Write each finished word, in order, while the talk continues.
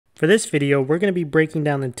For this video, we're going to be breaking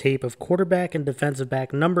down the tape of quarterback and defensive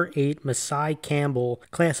back number 8, Masai Campbell,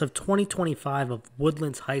 class of 2025 of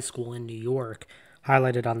Woodlands High School in New York,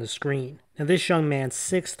 highlighted on the screen. Now this young man's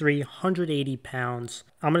 6'3", 180 pounds.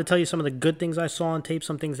 I'm going to tell you some of the good things I saw on tape,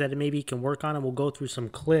 some things that maybe he can work on, and we'll go through some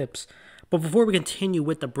clips. But before we continue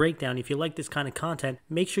with the breakdown, if you like this kind of content,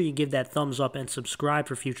 make sure you give that thumbs up and subscribe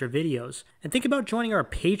for future videos. And think about joining our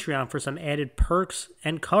Patreon for some added perks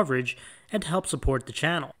and coverage and to help support the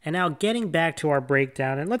channel. And now getting back to our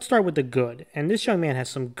breakdown, and let's start with the good. And this young man has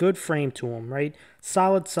some good frame to him, right?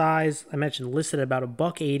 Solid size, I mentioned listed at about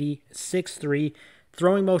 $180, 6'3",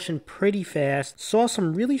 throwing motion pretty fast. Saw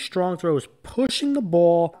some really strong throws, pushing the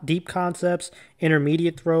ball, deep concepts,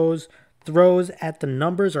 intermediate throws at the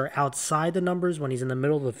numbers or outside the numbers when he's in the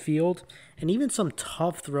middle of the field, and even some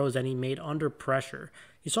tough throws that he made under pressure.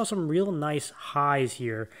 You saw some real nice highs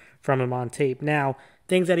here from him on tape. Now,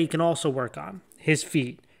 things that he can also work on, his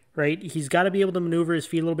feet, right? He's got to be able to maneuver his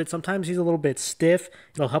feet a little bit. Sometimes he's a little bit stiff.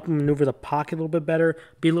 It'll help him maneuver the pocket a little bit better,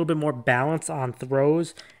 be a little bit more balanced on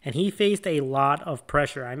throws, and he faced a lot of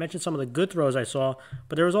pressure. I mentioned some of the good throws I saw,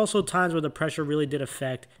 but there was also times where the pressure really did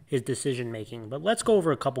affect his decision-making. But let's go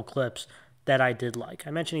over a couple clips that I did like.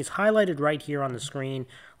 I mentioned he's highlighted right here on the screen.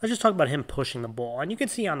 Let's just talk about him pushing the ball. And you can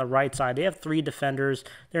see on the right side, they have 3 defenders.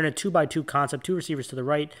 They're in a 2x2 concept, 2 receivers to the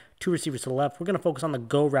right, 2 receivers to the left. We're going to focus on the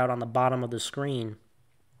go route on the bottom of the screen.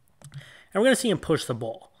 And we're going to see him push the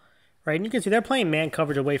ball, right? And you can see they're playing man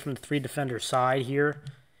coverage away from the 3 defender side here.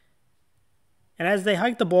 And as they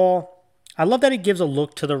hike the ball, I love that he gives a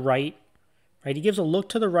look to the right, right? He gives a look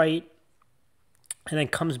to the right and then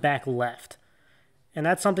comes back left. And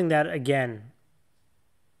that's something that, again,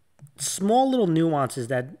 small little nuances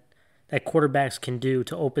that quarterbacks can do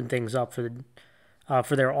to open things up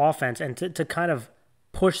for their offense and to kind of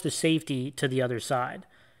push the safety to the other side.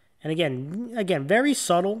 And again, very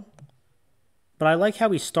subtle, but I like how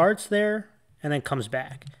he starts there and then comes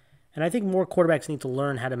back. And I think more quarterbacks need to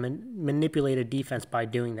learn how to manipulate a defense by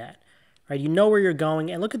doing that. Right? You know where you're going,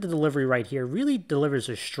 and look at the delivery right here. Really delivers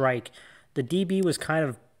a strike. The DB was kind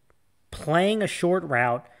of playing a short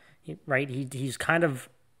route, right? He's kind of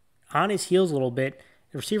on his heels a little bit.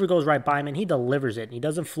 The receiver goes right by him, and he delivers it. He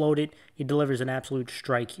doesn't float it. He delivers an absolute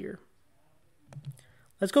strike here.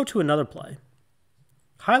 Let's go to another play.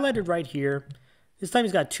 Highlighted right here. This time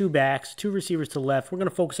he's got 2 backs, 2 receivers to the left. We're going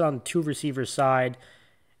to focus on the 2 receivers side.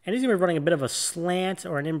 And he's going to be running a bit of a slant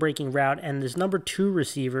or an in-breaking route, and this number 2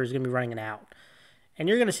 receiver is going to be running an out. And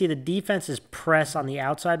you're going to see the defense's press on the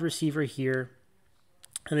outside receiver here.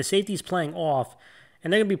 And the safety's playing off,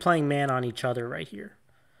 and they're going to be playing man on each other right here.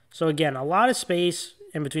 So again, a lot of space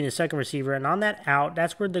in between the second receiver, and on that out,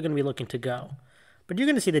 that's where they're going to be looking to go. But you're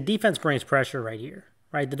going to see the defense brings pressure right here,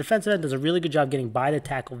 right? The defensive end does a really good job getting by the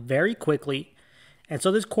tackle very quickly. And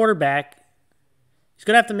so this quarterback, he's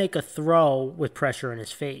going to have to make a throw with pressure in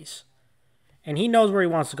his face. And he knows where he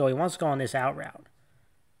wants to go. He wants to go on this out route.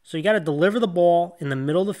 So you got to deliver the ball in the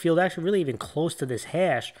middle of the field, actually really even close to this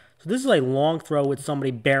hash. So this is a long throw with somebody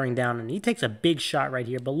bearing down, and he takes a big shot right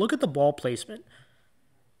here. But look at the ball placement.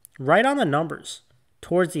 Right on the numbers,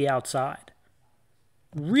 towards the outside.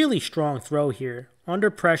 Really strong throw here. Under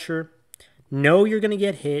pressure, know you're going to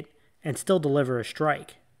get hit, and still deliver a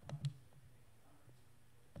strike.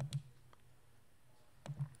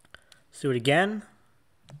 Let's do it again.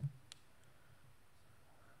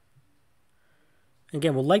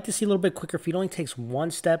 Again, we'd like to see a little bit quicker feet. Only takes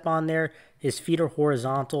 1 step on there. His feet are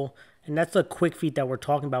horizontal. And that's the quick feet that we're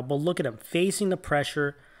talking about. But look at him facing the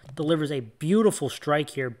pressure. Delivers a beautiful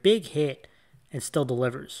strike here. Big hit. And still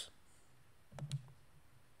delivers.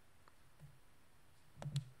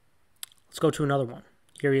 Let's go to another one.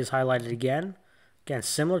 Here he is highlighted again. Again,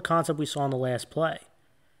 similar concept we saw in the last play.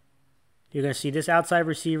 You're going to see this outside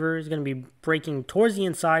receiver is going to be breaking towards the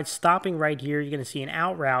inside. Stopping right here. You're going to see an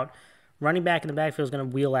out route. Running back in the backfield is going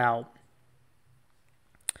to wheel out.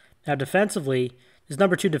 Now defensively, this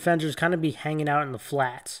number 2 defender is kind of be hanging out in the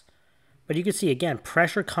flats. But you can see, again,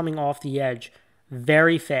 pressure coming off the edge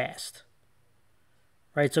very fast.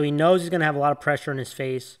 Right, so he knows he's going to have a lot of pressure in his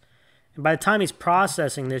face. And by the time he's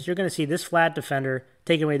processing this, you're going to see this flat defender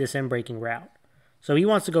taking away this in-breaking route. So he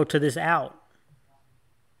wants to go to this out.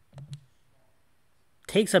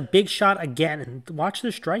 Takes a big shot again. And watch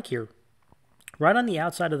the strike here. Right on the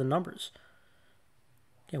outside of the numbers.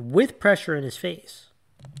 Again, with pressure in his face.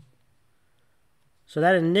 So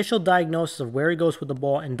that initial diagnosis of where he goes with the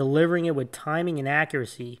ball and delivering it with timing and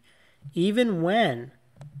accuracy, even when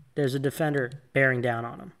there's a defender bearing down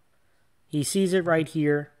on him. He sees it right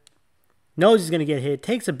here, knows he's going to get hit,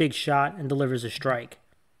 takes a big shot, and delivers a strike.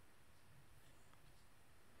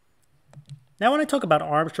 Now, when I talk about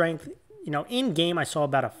arm strength, in game I saw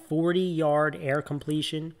about a 40-yard air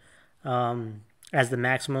completion as the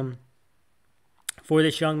maximum for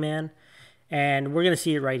this young man. And we're going to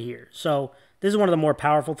see it right here. So this is one of the more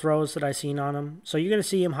powerful throws that I've seen on him. So you're going to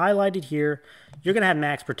see him highlighted here. You're going to have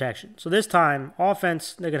max protection. So this time,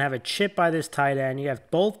 offense, they're going to have a chip by this tight end. You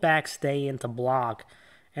have both backs stay in to block.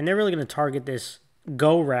 And they're really going to target this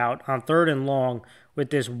go route on 3rd and long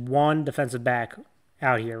with this one defensive back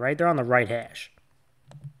out here, right? They're on the right hash.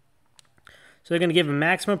 So they're going to give him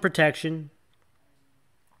maximum protection.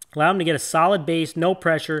 Allow him to get a solid base, no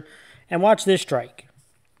pressure. And watch this strike.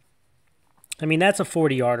 I mean, that's a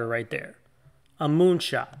 40-yarder right there. A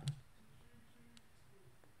moonshot.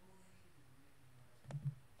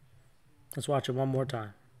 Let's watch it one more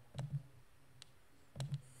time.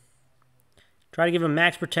 Try to give him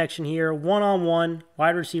max protection here. One-on-one,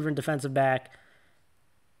 wide receiver and defensive back.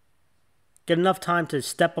 Get enough time to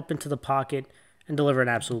step up into the pocket and deliver an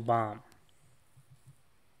absolute bomb.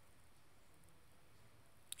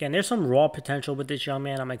 Again, there's some raw potential with this young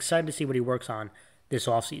man. I'm excited to see what he works on this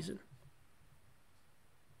offseason.